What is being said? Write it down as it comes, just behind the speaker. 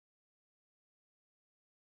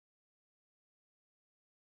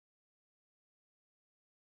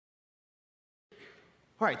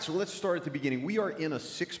All right, so let's start at the beginning. We are in a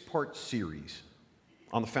 6-part series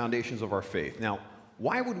on the foundations of our faith. Now,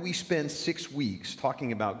 why would we spend 6 weeks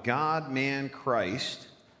talking about God, man, Christ,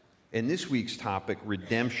 and this week's topic,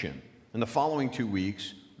 redemption, and the following 2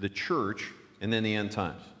 weeks, the church, and then the end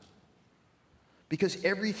times? Because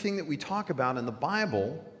everything that we talk about in the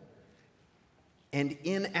Bible and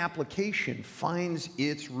in application finds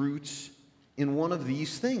its roots in one of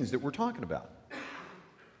these things that we're talking about.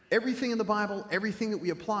 Everything in the Bible, everything that we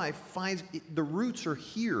apply, the roots are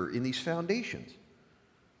here in these foundations.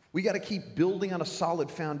 We got to keep building on a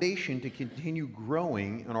solid foundation to continue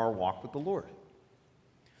growing in our walk with the Lord.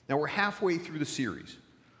 Now, we're halfway through the series.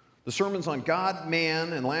 The sermons on God,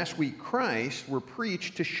 man, and last week Christ were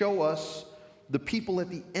preached to show us the people at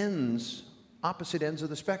the opposite ends of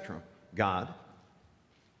the spectrum. God,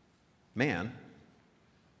 man,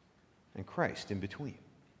 and Christ in between,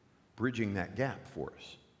 bridging that gap for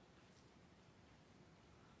us.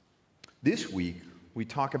 This week, we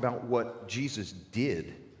talk about what Jesus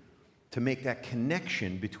did to make that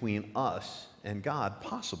connection between us and God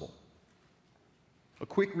possible. A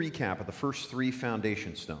quick recap of the first 3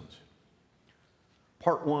 foundation stones.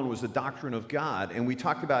 Part 1 was the doctrine of God, and we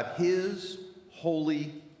talked about His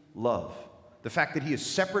holy love. The fact that He is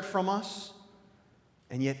separate from us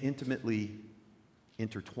and yet intimately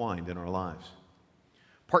intertwined in our lives.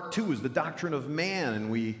 Part 2 is the doctrine of man,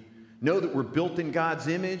 and we know that we're built in God's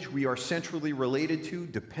image. We are centrally related to,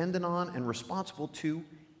 dependent on, and responsible to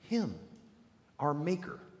Him, our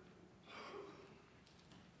Maker.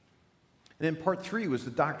 And then part 3 was the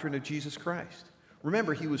doctrine of Jesus Christ.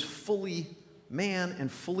 Remember, He was fully man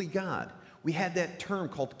and fully God. We had that term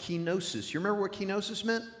called kenosis. You remember what kenosis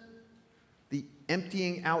meant? The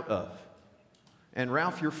emptying out of. And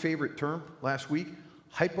Ralph, your favorite term last week,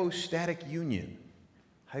 hypostatic union.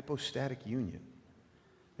 Hypostatic union.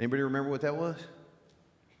 Anybody remember what that was?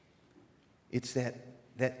 It's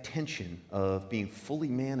that tension of being fully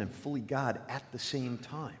man and fully God at the same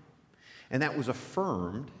time. And that was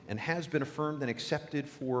affirmed and has been affirmed and accepted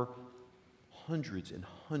for hundreds and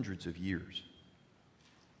hundreds of years.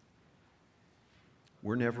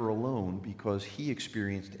 We're never alone because He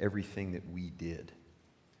experienced everything that we did.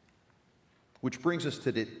 Which brings us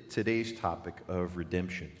to today's topic of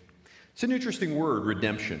redemption. It's an interesting word,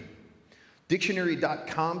 redemption.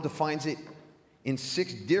 Dictionary.com defines it in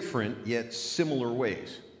 6 different yet similar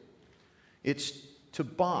ways. It's to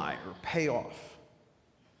buy or pay off,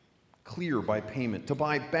 clear by payment, to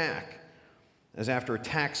buy back, as after a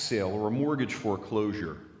tax sale or a mortgage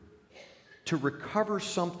foreclosure, to recover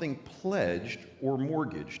something pledged or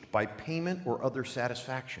mortgaged by payment or other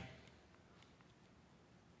satisfaction,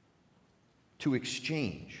 to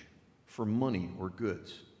exchange for money or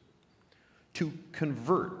goods, to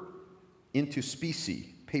convert into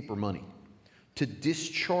specie, paper money, to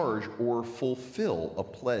discharge or fulfill a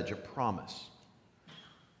pledge, a promise.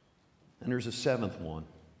 And there's a 7th one,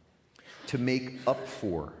 to make up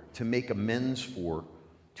for, to make amends for,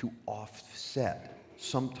 to offset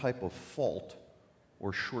some type of fault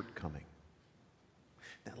or shortcoming.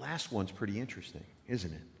 That last one's pretty interesting,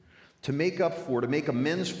 isn't it? To make up for, to make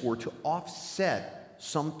amends for, to offset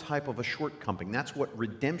some type of a shortcoming. That's what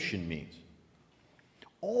redemption means.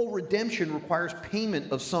 All redemption requires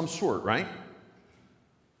payment of some sort, right?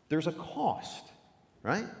 There's a cost,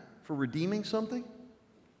 right, for redeeming something.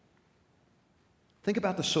 Think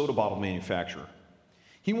about the soda bottle manufacturer.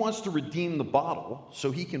 He wants to redeem the bottle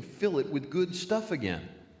so he can fill it with good stuff again.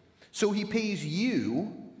 So he pays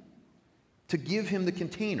you to give him the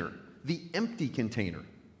container, the empty container.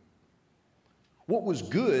 What was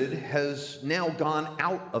good has now gone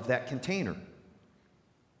out of that container.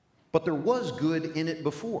 But there was good in it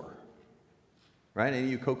before. Right? Any of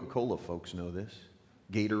you Coca-Cola folks know this.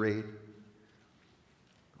 Gatorade.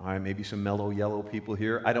 All right, maybe some mellow yellow people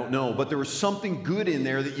here. I don't know. But there was something good in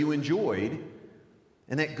there that you enjoyed,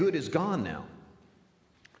 and that good is gone now.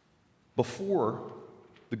 Before,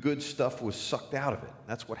 the good stuff was sucked out of it.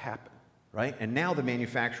 That's what happened. Right? And now the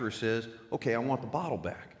manufacturer says, okay, I want the bottle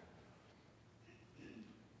back.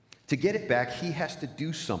 To get it back, he has to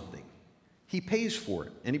do something. He pays for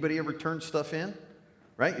it. Anybody ever turn stuff in?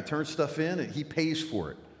 Right? You turn stuff in and he pays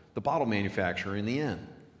for it. The bottle manufacturer in the end.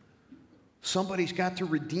 Somebody's got to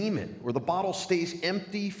redeem it, or the bottle stays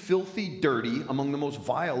empty, filthy, dirty, among the most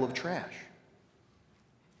vile of trash.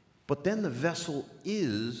 But then the vessel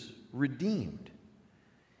is redeemed.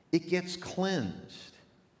 It gets cleansed.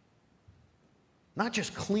 Not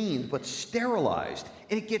just cleaned, but sterilized.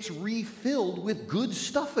 And it gets refilled with good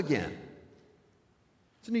stuff again.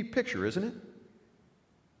 It's a neat picture, isn't it?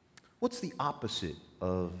 What's the opposite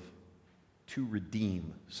of to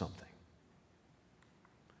redeem something?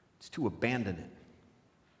 It's to abandon it,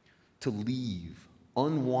 to leave,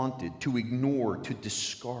 unwanted, to ignore, to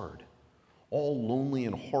discard. All lonely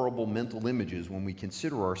and horrible mental images when we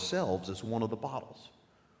consider ourselves as one of the bottles,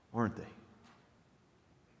 aren't they?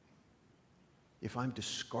 If I'm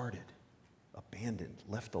discarded, abandoned,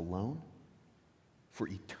 left alone for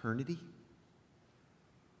eternity,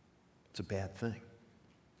 it's a bad thing.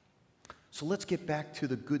 So let's get back to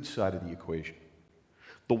the good side of the equation.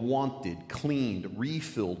 The wanted, cleaned,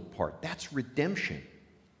 refilled part. That's redemption.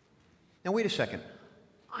 Now, wait a second.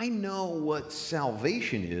 I know what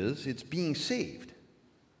salvation is. It's being saved.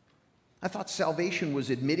 I thought salvation was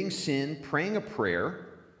admitting sin, praying a prayer,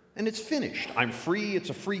 and it's finished. I'm free. It's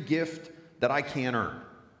a free gift that I can't earn.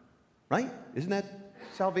 Right? Isn't that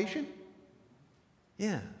salvation?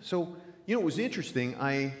 Yeah. So, it was interesting.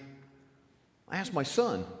 I asked my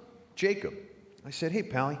son, Jacob, I said, hey,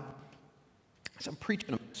 Pally, I'm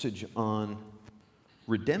preaching a message on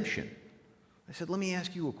redemption. I said, let me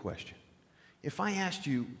ask you a question. If I asked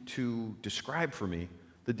you to describe for me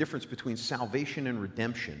the difference between salvation and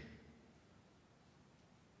redemption,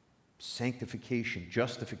 sanctification,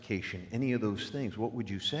 justification, any of those things, what would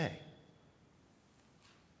you say?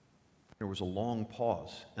 There was a long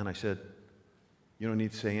pause, and I said, you don't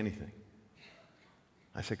need to say anything.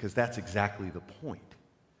 I said, because that's exactly the point,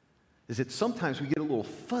 is that sometimes we get a little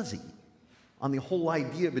fuzzy on the whole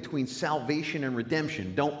idea between salvation and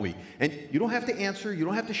redemption, don't we? And you don't have to answer, you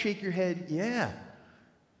don't have to shake your head. Yeah.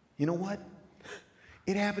 You know what?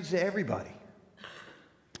 It happens to everybody.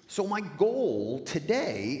 So my goal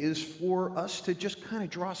today is for us to just kind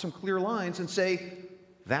of draw some clear lines and say,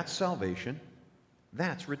 that's salvation,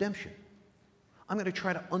 that's redemption. I'm going to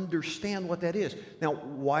try to understand what that is. Now,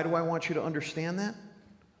 why do I want you to understand that?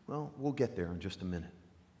 Well, we'll get there in just a minute.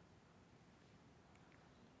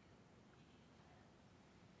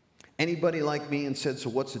 Anybody like me and said, so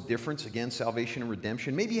what's the difference? Again, salvation and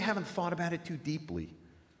redemption. Maybe you haven't thought about it too deeply.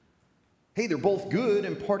 Hey, they're both good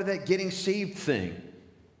and part of that getting saved thing.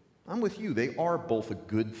 I'm with you. They are both a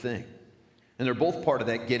good thing. And they're both part of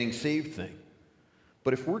that getting saved thing.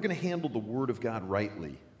 But if we're going to handle the Word of God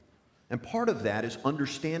rightly, and part of that is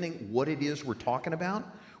understanding what it is we're talking about,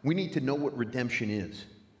 we need to know what redemption is.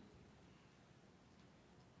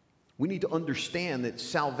 We need to understand that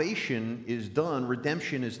salvation is done,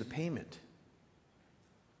 redemption is the payment.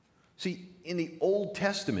 See, in the Old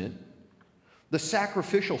Testament, the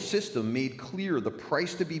sacrificial system made clear the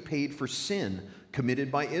price to be paid for sin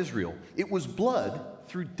committed by Israel. It was blood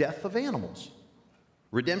through death of animals.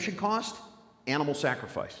 Redemption cost, animal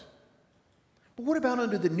sacrifice. But what about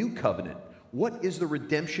under the new covenant? What is the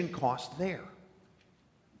redemption cost there?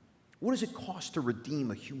 What does it cost to redeem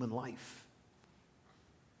a human life?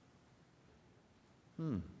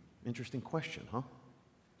 Interesting question, huh?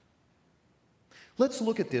 Let's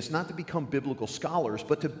look at this not to become biblical scholars,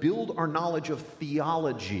 but to build our knowledge of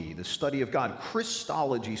theology, the study of God,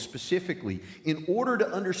 Christology specifically, in order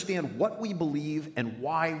to understand what we believe and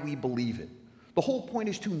why we believe it. The whole point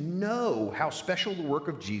is to know how special the work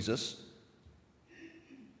of Jesus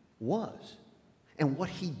was and what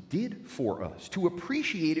he did for us, to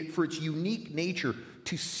appreciate it for its unique nature,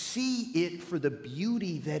 to see it for the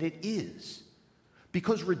beauty that it is.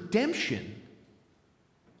 Because redemption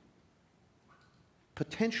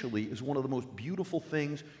potentially is one of the most beautiful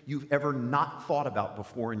things you've ever not thought about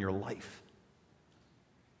before in your life.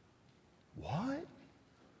 What?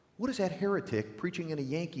 What is that heretic preaching in a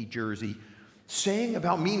Yankee jersey saying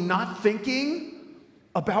about me not thinking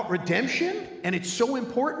about redemption? And it's so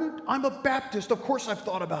important? I'm a Baptist. Of course I've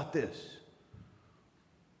thought about this.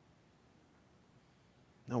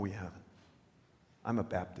 No, we haven't. I'm a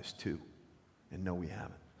Baptist too. And no, we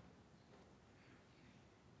haven't.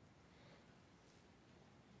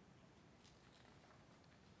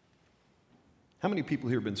 How many people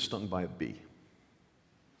here have been stung by a bee?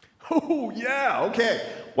 Oh, yeah,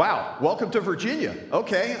 okay. Wow, welcome to Virginia.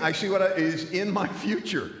 Okay, I see what is in my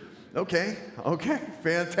future. Okay,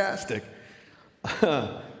 fantastic.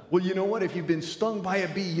 Well, you know what? If you've been stung by a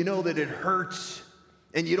bee, you know that it hurts,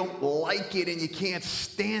 and you don't like it, and you can't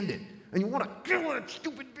stand it, and you want to kill that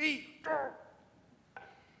stupid bee.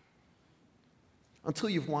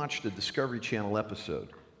 Until you've watched a Discovery Channel episode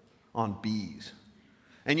on bees,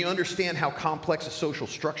 and you understand how complex a social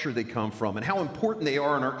structure they come from and how important they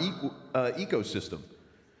are in our ecosystem.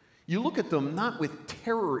 You look at them not with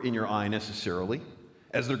terror in your eye necessarily,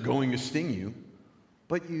 as they're going to sting you,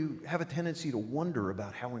 but you have a tendency to wonder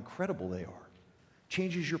about how incredible they are.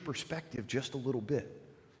 Changes your perspective just a little bit.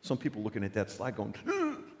 Some people looking at that slide going,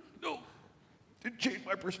 no, didn't change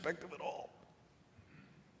my perspective at all.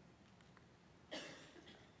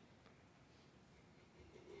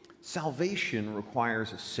 Salvation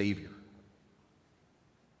requires a Savior.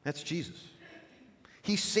 That's Jesus.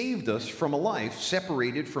 He saved us from a life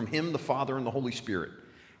separated from Him, the Father, and the Holy Spirit.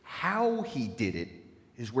 How He did it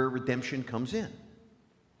is where redemption comes in.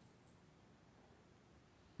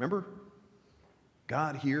 Remember?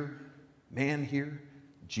 God here, man here,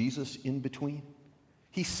 Jesus in between.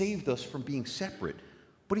 He saved us from being separate,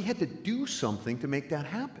 but He had to do something to make that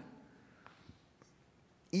happen.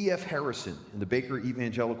 E.F. Harrison in the Baker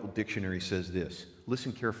Evangelical Dictionary says this.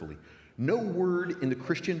 Listen carefully. No word in the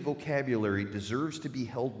Christian vocabulary deserves to be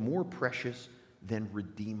held more precious than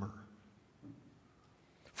Redeemer.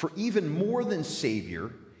 For even more than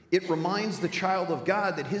Savior, it reminds the child of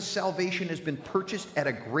God that his salvation has been purchased at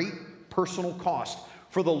a great personal cost.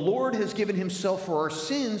 For the Lord has given Himself for our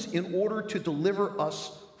sins in order to deliver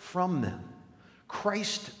us from them.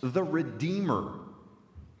 Christ the Redeemer.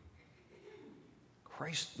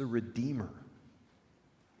 Christ the Redeemer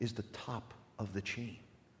is the top of the chain.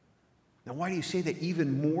 Now, why do you say that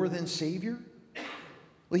even more than Savior?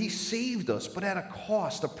 Well, He saved us, but at a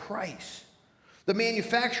cost, a price. The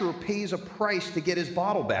manufacturer pays a price to get his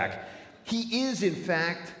bottle back. He is, in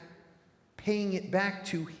fact, paying it back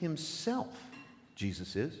to Himself.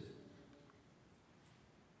 Jesus is.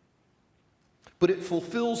 But it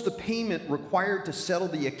fulfills the payment required to settle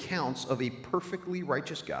the accounts of a perfectly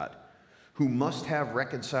righteous God who must have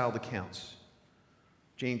reconciled accounts.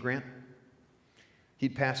 Jane Grant,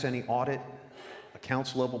 He'd pass any audit,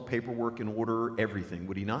 accounts level paperwork in order, everything,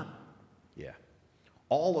 would He not? Yeah.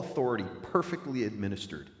 All authority perfectly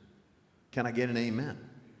administered. Can I get an amen?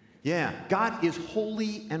 Yeah. God is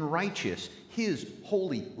holy and righteous. His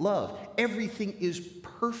holy love. Everything is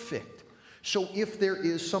perfect. So if there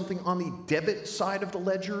is something on the debit side of the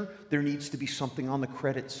ledger, there needs to be something on the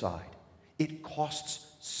credit side. It costs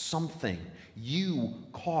something. You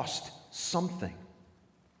cost something.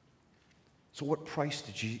 So what price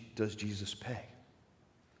does Jesus pay?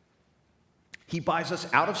 He buys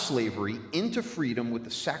us out of slavery into freedom with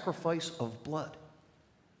the sacrifice of blood.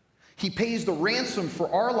 He pays the ransom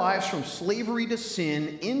for our lives from slavery to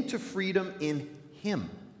sin into freedom in Him.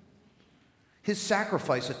 His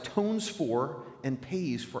sacrifice atones for and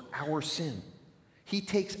pays for our sin. He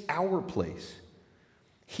takes our place.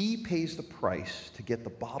 He pays the price to get the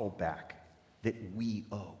bottle back that we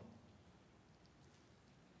owe.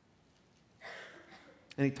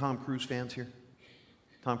 Any Tom Cruise fans here?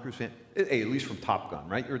 Tom Cruise fan? Hey, at least from Top Gun,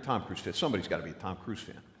 right? You're a Tom Cruise fan. Somebody's got to be a Tom Cruise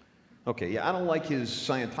fan. Okay, yeah, I don't like his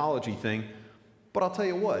Scientology thing, but I'll tell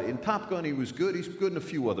you what, in Top Gun he was good. He's good in a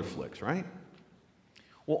few other flicks, right?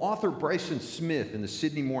 Well, author Bryson Smith in the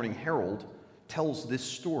Sydney Morning Herald tells this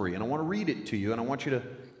story, and I want to read it to you, and I want you to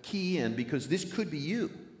key in because this could be you.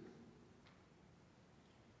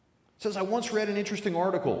 It says, I once read an interesting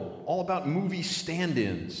article all about movie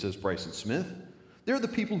stand-ins, says Bryson Smith. They're the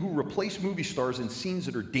people who replace movie stars in scenes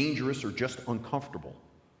that are dangerous or just uncomfortable.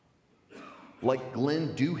 Like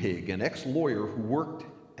Glenn Duhigg, an ex-lawyer who worked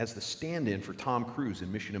as the stand-in for Tom Cruise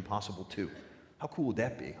in Mission Impossible 2. How cool would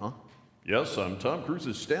that be, huh? Yes, I'm Tom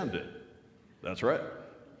Cruise's stand-in. That's right.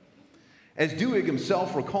 As Duhigg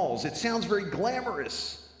himself recalls, it sounds very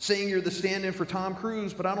glamorous saying you're the stand-in for Tom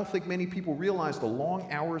Cruise, but I don't think many people realize the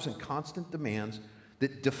long hours and constant demands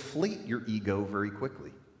that deflate your ego very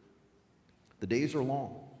quickly. The days are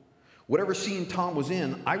long. Whatever scene Tom was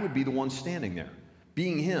in, I would be the one standing there,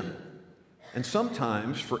 being him. And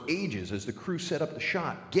sometimes for ages as the crew set up the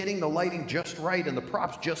shot, getting the lighting just right and the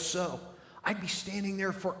props just so, I'd be standing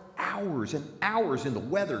there for hours and hours in the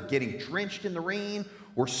weather, getting drenched in the rain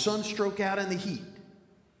or sunstroke out in the heat.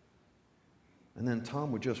 And then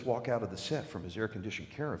Tom would just walk out of the set from his air-conditioned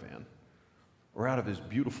caravan or out of his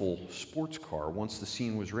beautiful sports car once the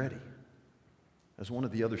scene was ready. As one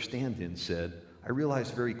of the other stand-ins said, I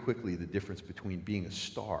realized very quickly the difference between being a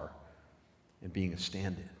star and being a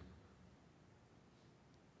stand-in.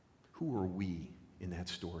 Who are we in that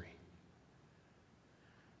story?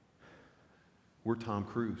 We're Tom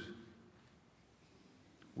Cruise.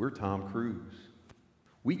 We're Tom Cruise.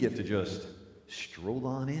 We get to just stroll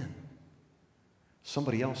on in.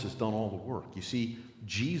 Somebody else has done all the work. You see,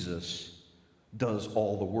 Jesus does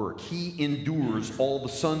all the work. He endures all the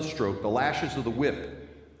sunstroke, the lashes of the whip.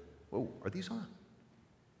 Whoa, are these on?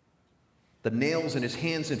 The nails in his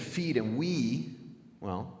hands and feet, and we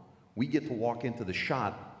get to walk into the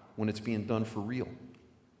shot when it's being done for real.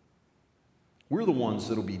 We're the ones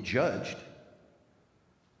that'll be judged,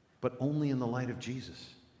 but only in the light of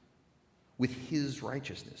Jesus, with His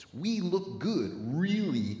righteousness. We look good,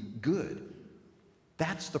 really good.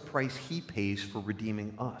 That's the price He pays for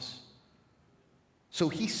redeeming us. So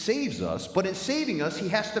He saves us, but in saving us, He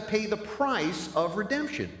has to pay the price of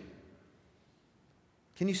redemption.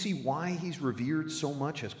 Can you see why he's revered so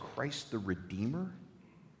much as Christ the Redeemer?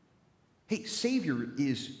 Hey, Savior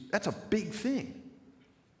that's a big thing.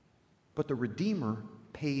 But the Redeemer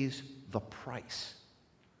pays the price.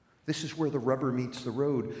 This is where the rubber meets the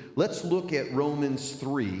road. Let's look at Romans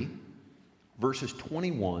 3, verses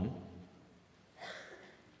 21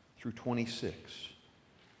 through 26.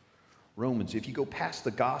 Romans, if you go past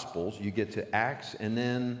the Gospels, you get to Acts, and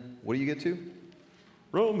then what do you get to?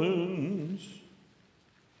 Romans.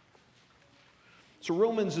 So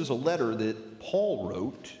Romans is a letter that Paul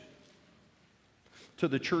wrote to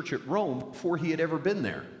the church at Rome before he had ever been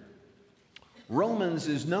there. Romans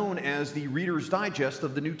is known as the Reader's Digest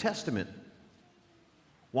of the New Testament.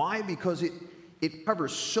 Why? Because it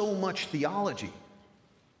covers so much theology,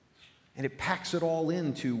 and it packs it all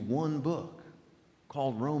into one book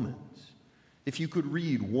called Romans. If you could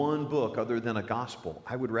read one book other than a gospel,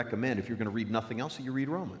 I would recommend, if you're going to read nothing else, that you read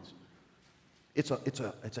Romans. It's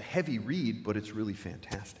a heavy read, but it's really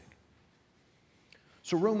fantastic.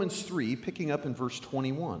 So Romans 3, picking up in verse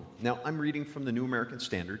 21. Now, I'm reading from the New American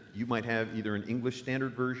Standard. You might have either an English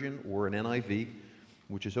Standard Version or an NIV,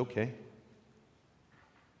 which is okay.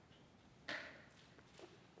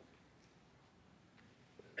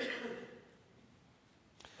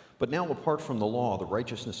 But now, apart from the law, the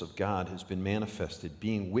righteousness of God has been manifested,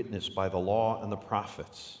 being witnessed by the law and the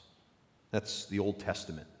prophets. That's the Old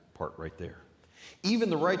Testament part right there. Even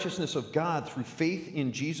the righteousness of God through faith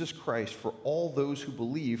in Jesus Christ for all those who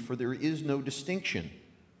believe, for there is no distinction.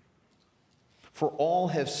 For all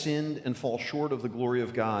have sinned and fall short of the glory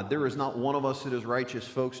of God. There is not one of us that is righteous,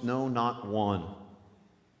 folks. No, not one.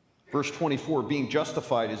 Verse 24, being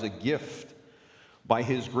justified is a gift by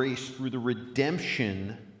his grace through the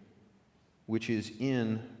redemption which is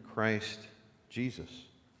in Christ Jesus,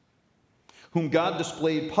 whom God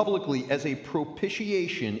displayed publicly as a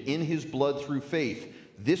propitiation in his blood through faith.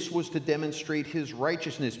 This was to demonstrate his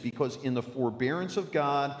righteousness, because in the forbearance of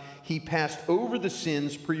God, he passed over the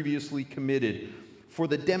sins previously committed. For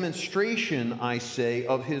the demonstration, I say,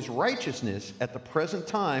 of his righteousness at the present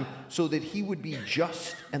time, so that he would be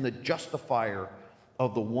just and the justifier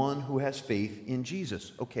of the one who has faith in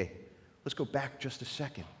Jesus. Okay, let's go back just a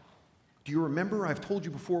second. Do you remember? I've told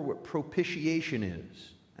you before what propitiation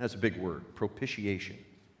is. That's a big word, propitiation. Do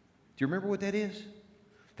you remember what that is?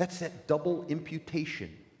 That's that double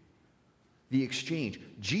imputation, the exchange.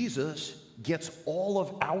 Jesus gets all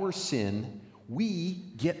of our sin. We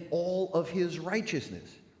get all of his righteousness.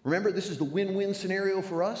 Remember, this is the win-win scenario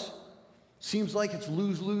for us. Seems like it's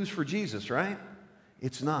lose-lose for Jesus, right?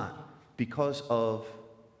 It's not, because of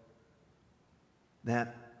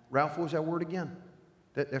that. Ralph, what was that word again?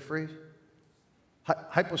 That phrase?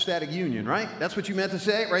 Hypostatic union, right? That's what you meant to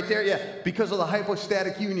say right there? Yeah, because of the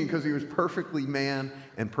hypostatic union, because he was perfectly man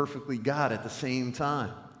and perfectly God at the same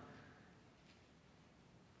time.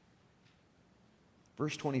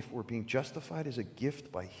 Verse 24, being justified as a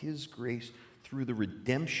gift by his grace through the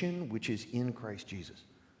redemption which is in Christ Jesus.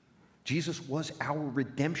 Jesus was our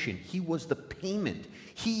redemption. He was the payment.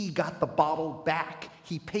 He got the bottle back.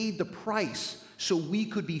 He paid the price so we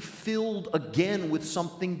could be filled again with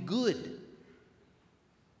something good.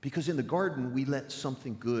 Because in the garden, we let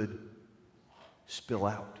something good spill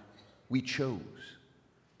out. We chose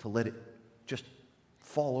to let it just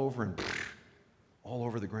fall over and all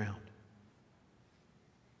over the ground.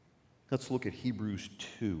 Let's look at Hebrews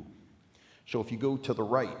 2. So if you go to the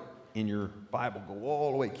right in your Bible, go all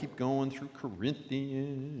the way, keep going through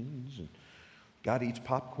Corinthians, and God eats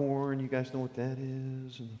popcorn, you guys know what that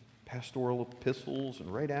is, and pastoral epistles,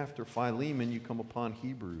 and right after Philemon, you come upon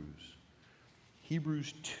Hebrews.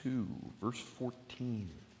 Hebrews 2, verse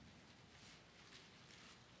 14.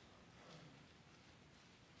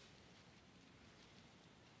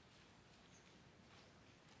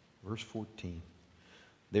 Verse 14.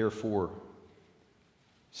 Therefore,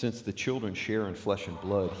 since the children share in flesh and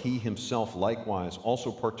blood, he himself likewise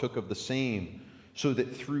also partook of the same, so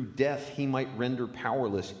that through death he might render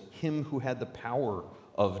powerless him who had the power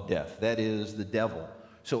of death, that is, the devil.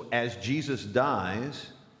 So as Jesus dies,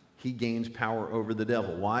 he gains power over the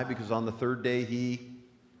devil. Why? Because on the third day he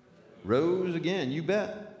rose again. You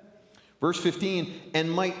bet. Verse 15,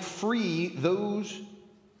 and might free those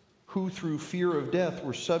who through fear of death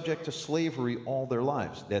were subject to slavery all their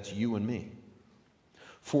lives. That's you and me.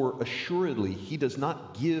 For assuredly he does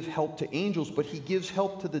not give help to angels, but he gives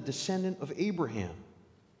help to the descendant of Abraham.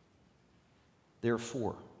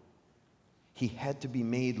 Therefore, he had to be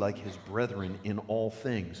made like his brethren in all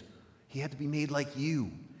things. He had to be made like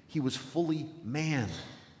you. He was fully man,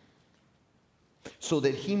 so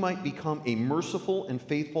that he might become a merciful and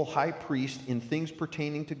faithful high priest in things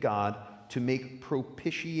pertaining to God, to make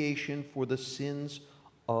propitiation for the sins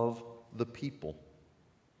of the people.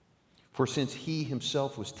 For since he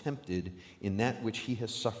himself was tempted in that which he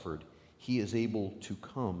has suffered, he is able to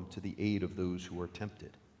come to the aid of those who are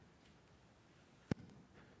tempted.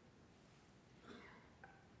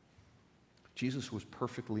 Jesus was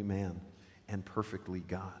perfectly man and perfectly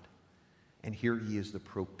God. And here he is, the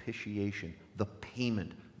propitiation, the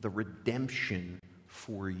payment, the redemption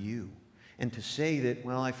for you. And to say that,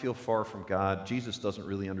 well, I feel far from God, Jesus doesn't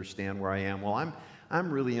really understand where I am. Well,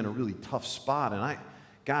 I'm really in a really tough spot, and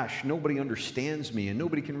gosh, nobody understands me, and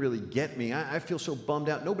nobody can really get me. I feel so bummed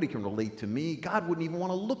out. Nobody can relate to me. God wouldn't even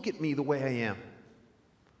want to look at me the way I am.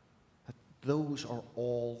 Those are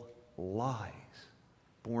all lies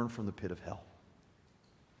born from the pit of hell.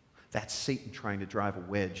 That's Satan trying to drive a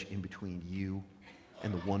wedge in between you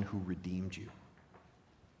and the one who redeemed you.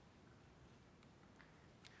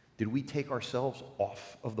 Did we take ourselves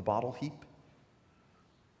off of the bottle heap?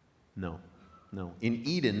 No. In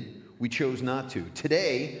Eden, we chose not to.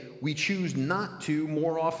 Today, we choose not to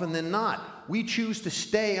more often than not. We choose to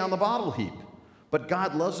stay on the bottle heap. But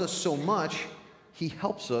God loves us so much, he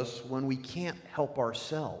helps us when we can't help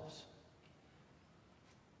ourselves.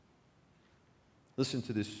 Listen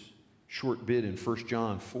to this short bit in 1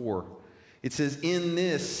 John 4. It says, "In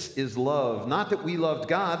this is love, not that we loved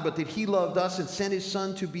God, but that he loved us and sent his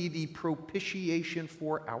Son to be the propitiation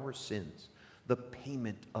for our sins," the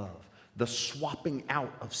payment of, the swapping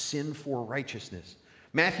out of sin for righteousness.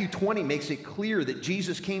 Matthew 20 makes it clear that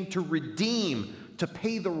Jesus came to redeem, to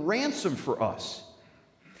pay the ransom for us.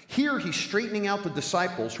 Here he's straightening out the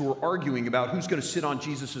disciples who are arguing about who's going to sit on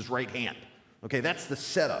Jesus' right hand. Okay, that's the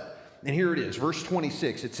setup. And here it is, verse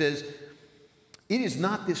 26. It says, "It is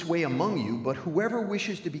not this way among you, but whoever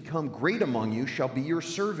wishes to become great among you shall be your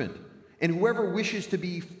servant, and whoever wishes to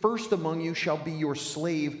be first among you shall be your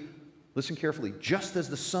slave." Listen carefully. "Just as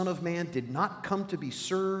the Son of Man did not come to be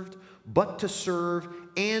served, but to serve,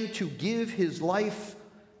 and to give his life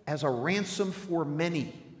as a ransom for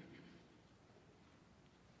many."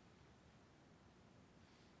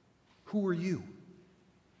 Who are you?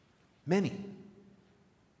 Many.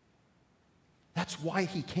 That's why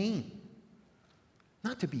he came.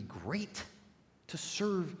 Not to be great, to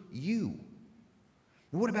serve you.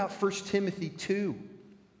 And what about 1 Timothy 2?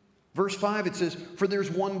 Verse 5, it says, "For there's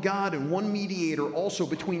one God and one mediator also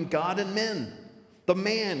between God and men, the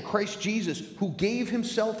man, Christ Jesus, who gave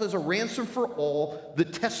himself as a ransom for all, the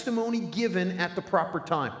testimony given at the proper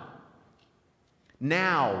time."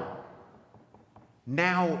 Now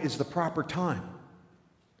is the proper time.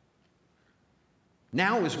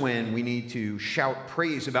 Now is when we need to shout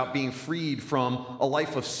praise about being freed from a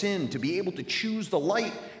life of sin, to be able to choose the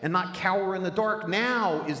light and not cower in the dark.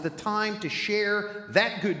 Now is the time to share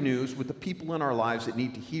that good news with the people in our lives that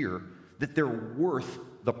need to hear that they're worth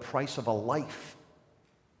the price of a life.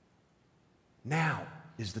 Now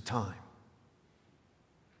is the time.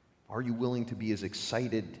 Are you willing to be as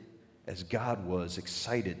excited as God was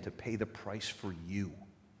excited to pay the price for you?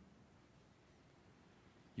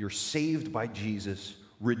 You're saved by Jesus,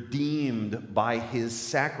 redeemed by his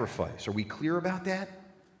sacrifice. Are we clear about that?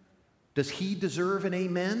 Does he deserve an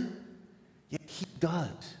amen? Yeah, he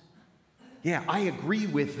does. Yeah, I agree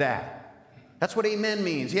with that. That's what amen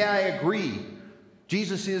means. Yeah, I agree.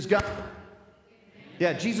 Jesus is God.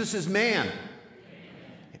 Yeah, Jesus is man.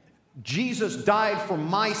 Jesus died for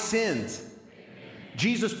my sins.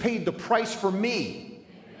 Jesus paid the price for me.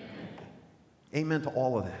 Amen to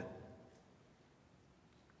all of that.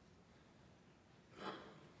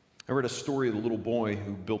 I read a story of a little boy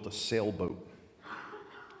who built a sailboat.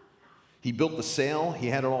 He built the sail, he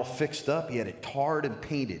had it all fixed up, he had it tarred and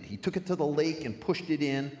painted. He took it to the lake and pushed it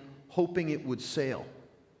in, hoping it would sail.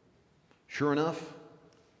 Sure enough,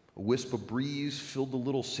 a wisp of breeze filled the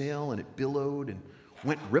little sail and it billowed and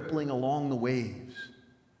went rippling along the waves.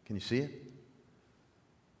 Can you see it?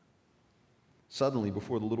 Suddenly,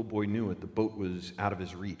 before the little boy knew it, the boat was out of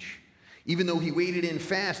his reach. Even though he waded in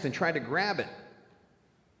fast and tried to grab it,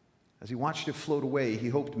 as he watched it float away, he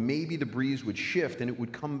hoped maybe the breeze would shift and it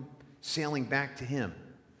would come sailing back to him.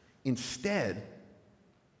 Instead,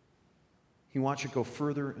 he watched it go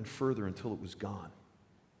further and further until it was gone.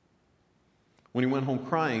 When he went home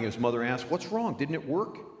crying, his mother asked, "What's wrong? Didn't it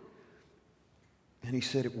work?" And he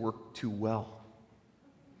said it worked too well.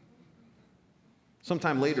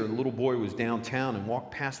 Sometime later, the little boy was downtown and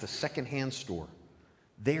walked past a secondhand store.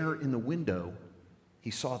 There in the window, he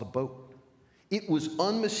saw the boat. It was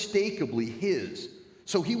unmistakably his.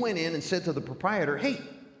 So he went in and said to the proprietor, "Hey,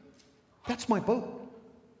 that's my boat."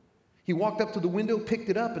 He walked up to the window, picked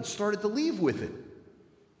it up, and started to leave with it.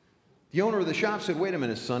 The owner of the shop said, "Wait a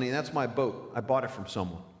minute, Sonny, that's my boat. I bought it from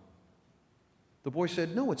someone." The boy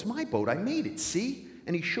said, "No, it's my boat. I made it, see?"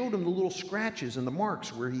 And he showed him the little scratches and the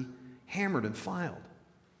marks where he hammered and filed.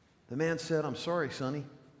 The man said, "I'm sorry, Sonny.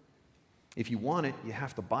 If you want it, you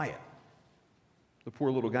have to buy it." The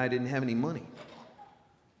poor little guy didn't have any money,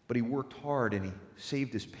 but he worked hard and he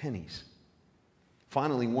saved his pennies.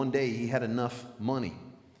 Finally, one day, he had enough money.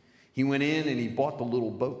 He went in and he bought the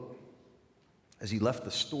little boat. As he left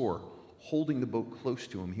the store, holding the boat close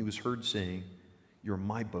to him, he was heard saying, "You're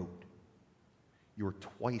my boat. You're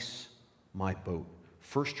twice my boat.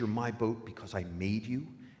 First, you're my boat because I made you,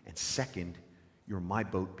 and second, you're my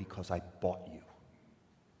boat because I bought you."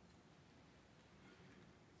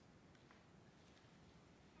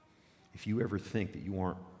 If you ever think that you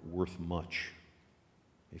aren't worth much,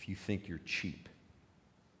 if you think you're cheap,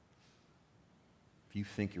 if you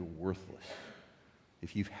think you're worthless,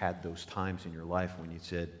 if you've had those times in your life when you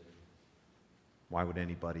said, "Why would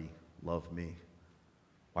anybody love me?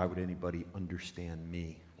 Why would anybody understand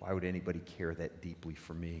me? Why would anybody care that deeply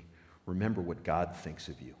for me?" Remember what God thinks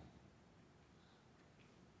of you.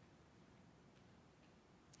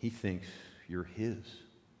 He thinks you're His.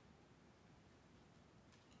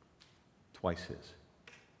 Twice His.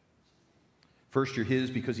 First, you're His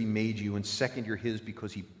because He made you, and second, you're His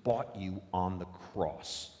because He bought you on the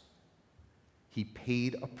cross. He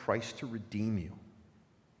paid a price to redeem you.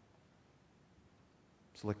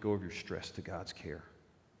 So let go of your stress to God's care.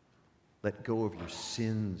 Let go of your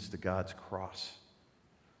sins to God's cross.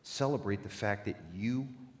 Celebrate the fact that you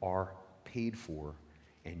are paid for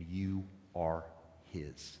and you are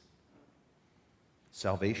His.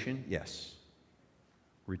 Salvation, yes.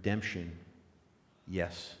 Redemption,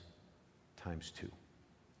 yes, times 2.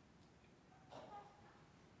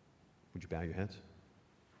 Would you bow your heads?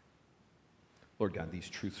 Lord God, these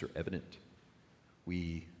truths are evident.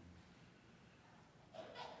 We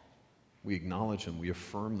acknowledge them, we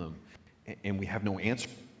affirm them, and we have no answer.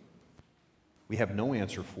 We have no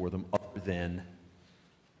answer for them other than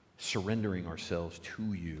surrendering ourselves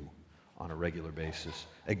to you on a regular basis,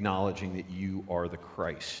 acknowledging that you are the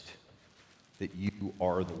Christ, that you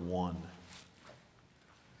are the one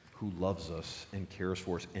who loves us and cares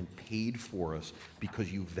for us and paid for us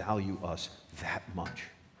because you value us that much.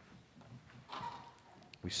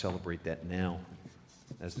 We celebrate that now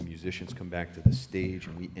as the musicians come back to the stage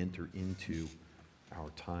and we enter into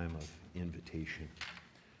our time of invitation.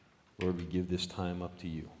 Lord, we give this time up to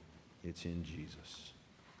you. It's in Jesus.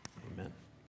 Amen.